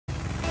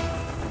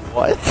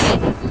What?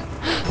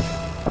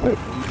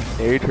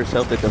 Married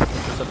herself to defend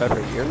herself after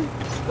a year?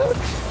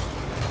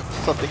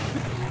 Something.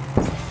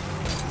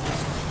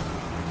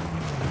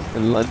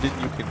 In London,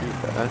 you can do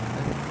that.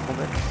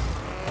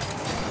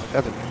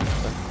 That's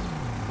interesting.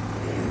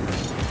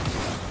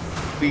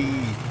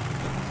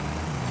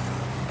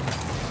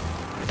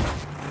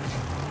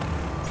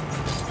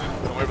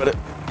 Don't worry about it.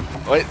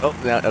 Wait, oh,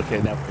 now, okay,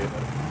 now worry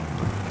about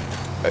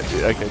it.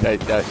 Okay,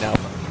 now.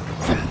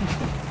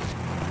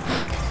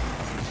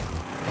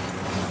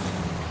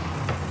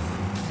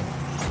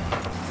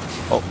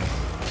 Oh.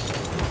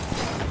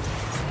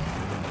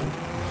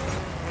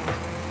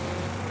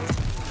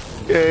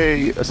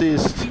 Yay,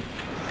 assist.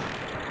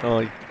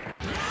 Oh.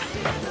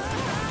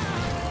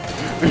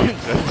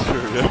 That's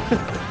true, yeah.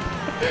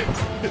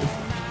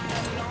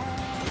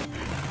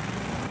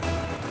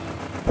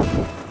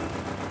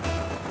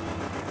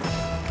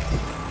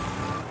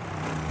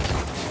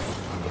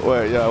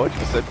 Wait, yeah, I want you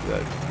to send me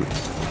that.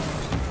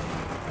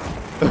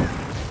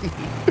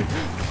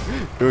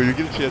 Yo, you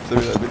get a chance to send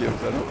me that video,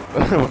 because I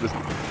don't want to see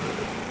it.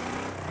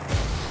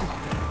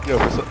 Yo,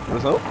 for some?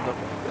 No.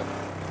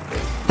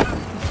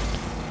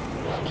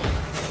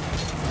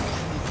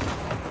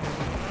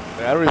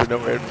 I don't even know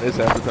where it is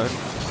half the time.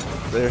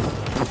 There.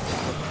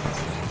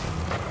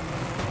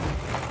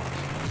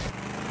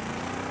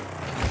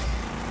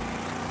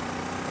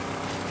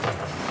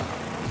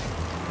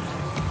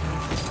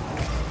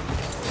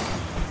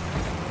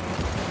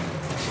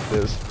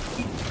 Is.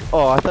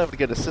 Oh, I thought I would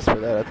get an assist for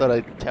that. I thought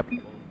I'd tap.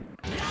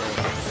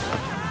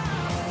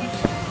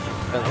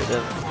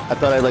 I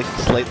thought I like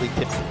slightly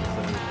tipped it.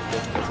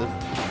 So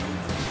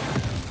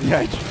yeah,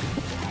 I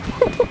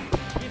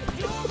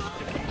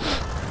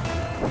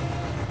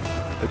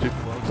just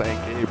love playing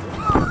game, bro.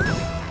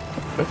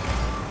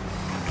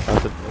 I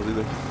don't know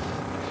either.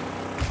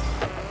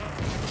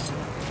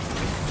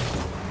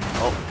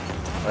 Oh,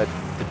 I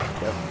didn't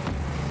get.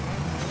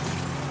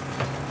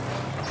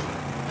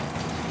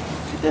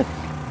 She did.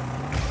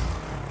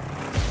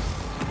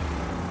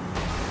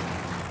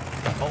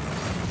 Oh.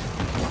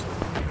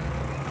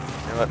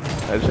 You know what?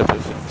 I just have to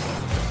assume.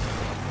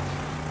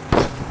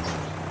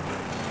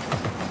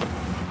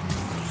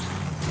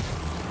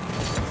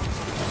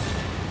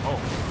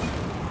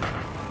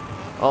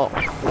 Oh,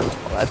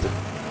 well, that's it.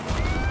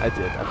 I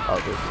did.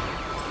 I'll do it.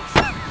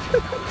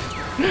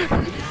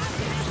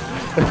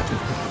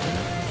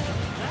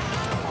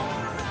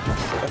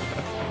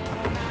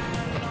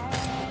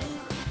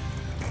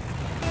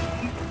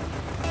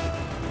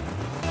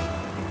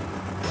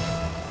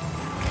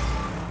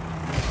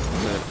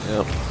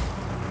 Yep.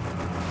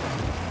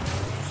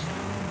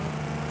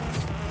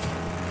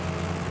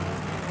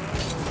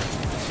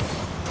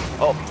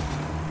 Oh.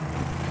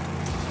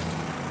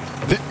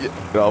 Yeah,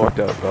 it all worked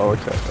out. It all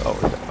worked out. It all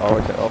worked out. All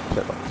worked out. All worked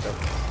out. All worked out.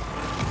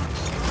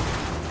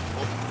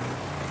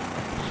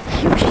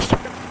 You just.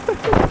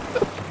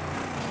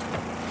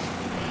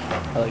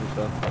 I like it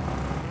though.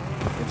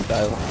 In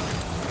style.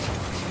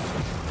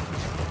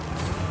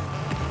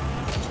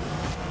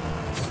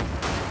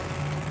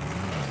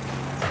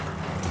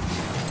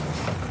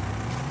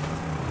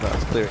 No,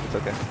 it's clear. It's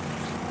okay.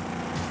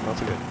 No,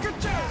 it's okay.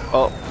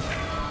 Oh,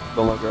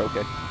 no longer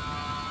okay.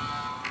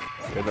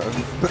 Okay, no,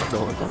 no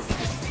longer.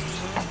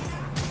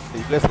 Hey,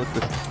 you guys look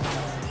this.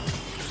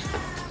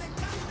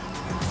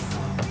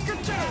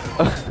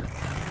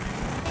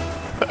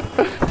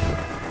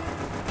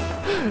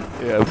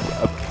 Yeah.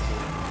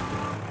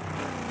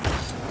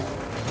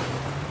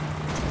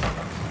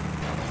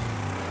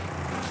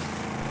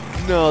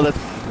 No, that's.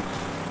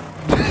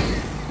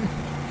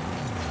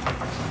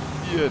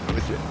 Yeah,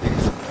 legit.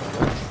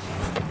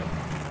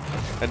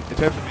 And in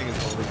terms of being as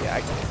old, yeah, I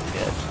can see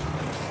it.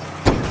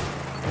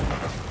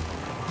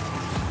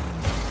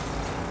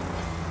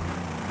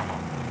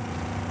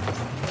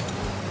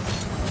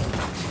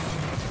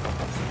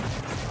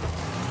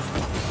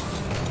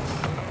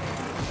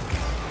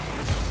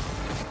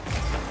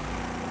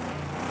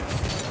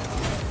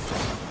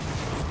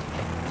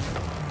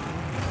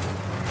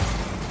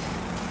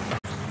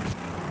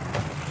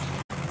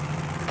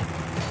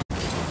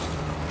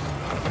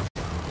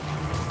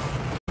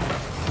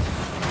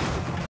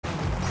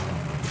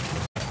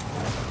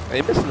 Are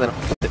you missing that?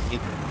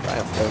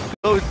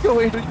 Go, go,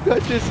 Andrew, you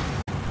got this.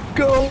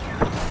 Go.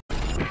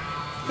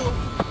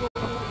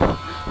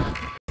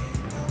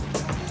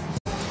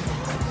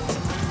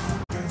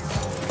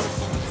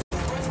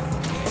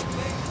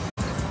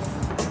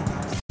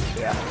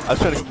 Yeah, I was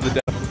trying to go for the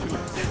down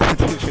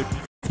too.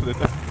 For the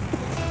down.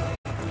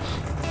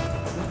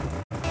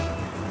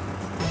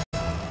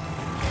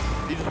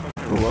 He just went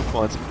for one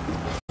once.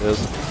 Yes.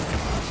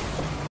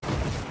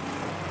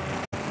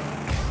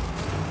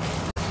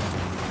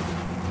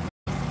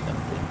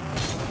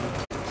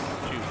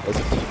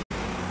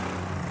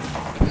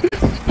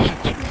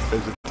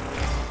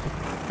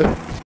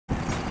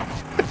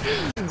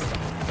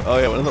 Oh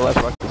yeah, one of the last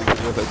Rocket League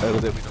videos I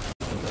titled it, we don't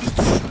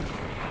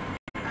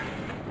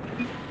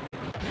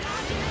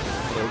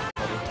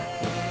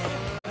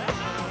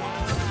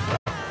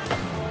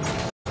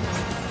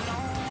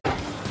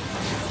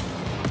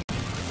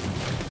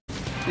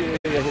Yeah,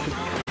 yeah, yeah.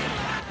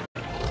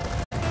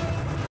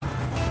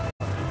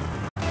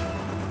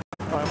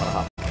 Oh, I wanna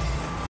hop.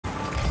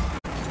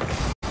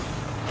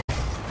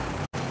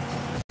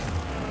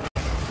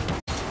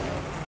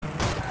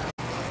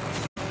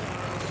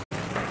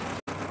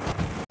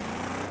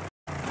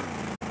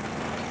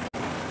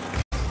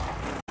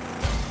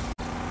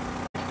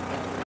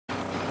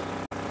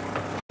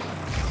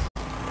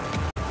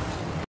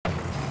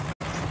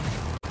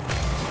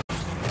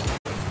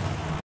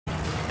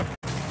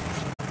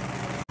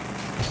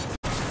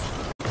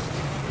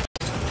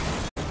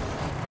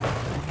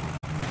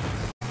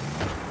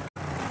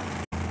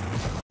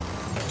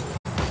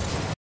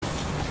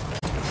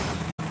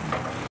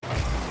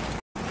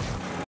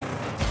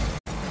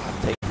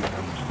 Take you.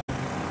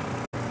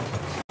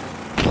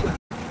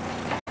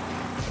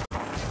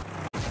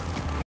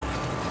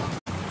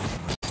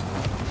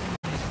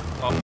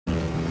 Oh.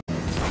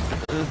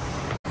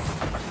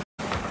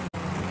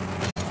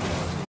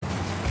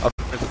 Up.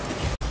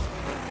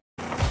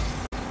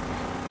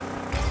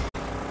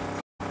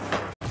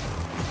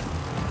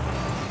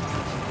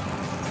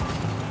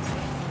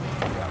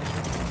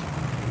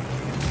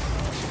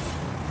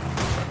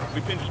 We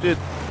pinched it.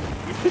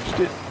 We pinched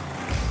it.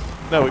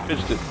 No, we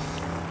pinched it.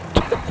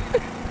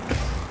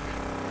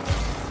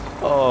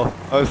 Oh,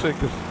 I was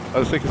thinking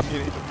you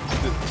need to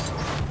pinch it.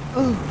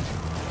 Oh.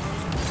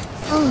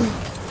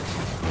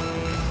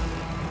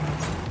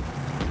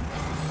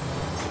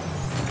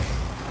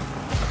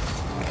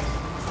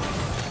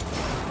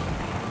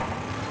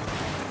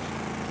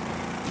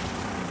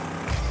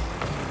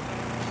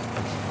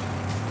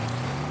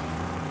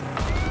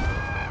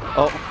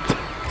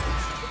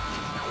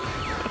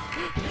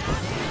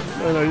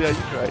 No, yeah, you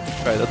tried.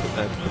 That's what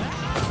that meant.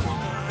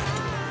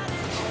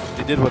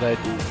 They did what I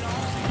do.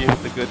 You gave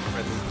it the good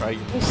friendly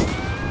triangles.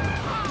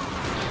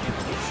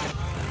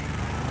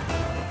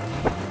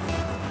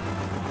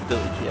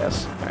 Village,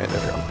 yes. Alright,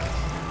 there we go.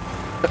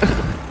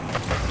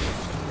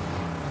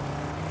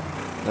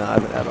 No,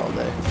 I've been out all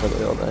day.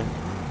 Literally all day.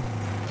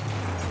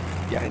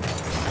 Yeah, I know.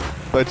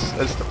 But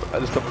I just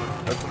don't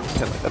want to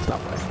pretend like that's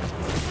not right.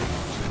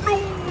 No!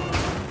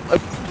 I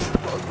pushed the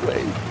wrong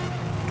way.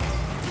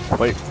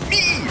 Wait.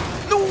 Me!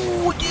 No,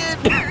 again!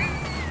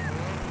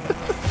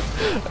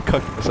 I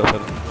cocked myself out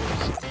of the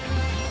doors.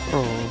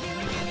 Oh.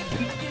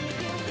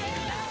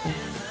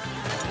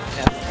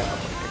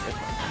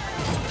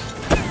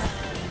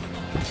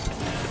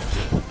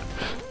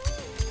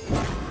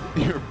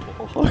 You're a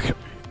ball hog.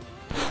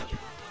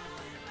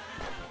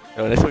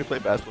 No, next time we play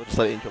basketball, just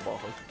let Angel ball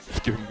hog.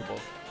 Just give him the ball.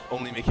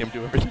 Only make him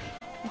do everything.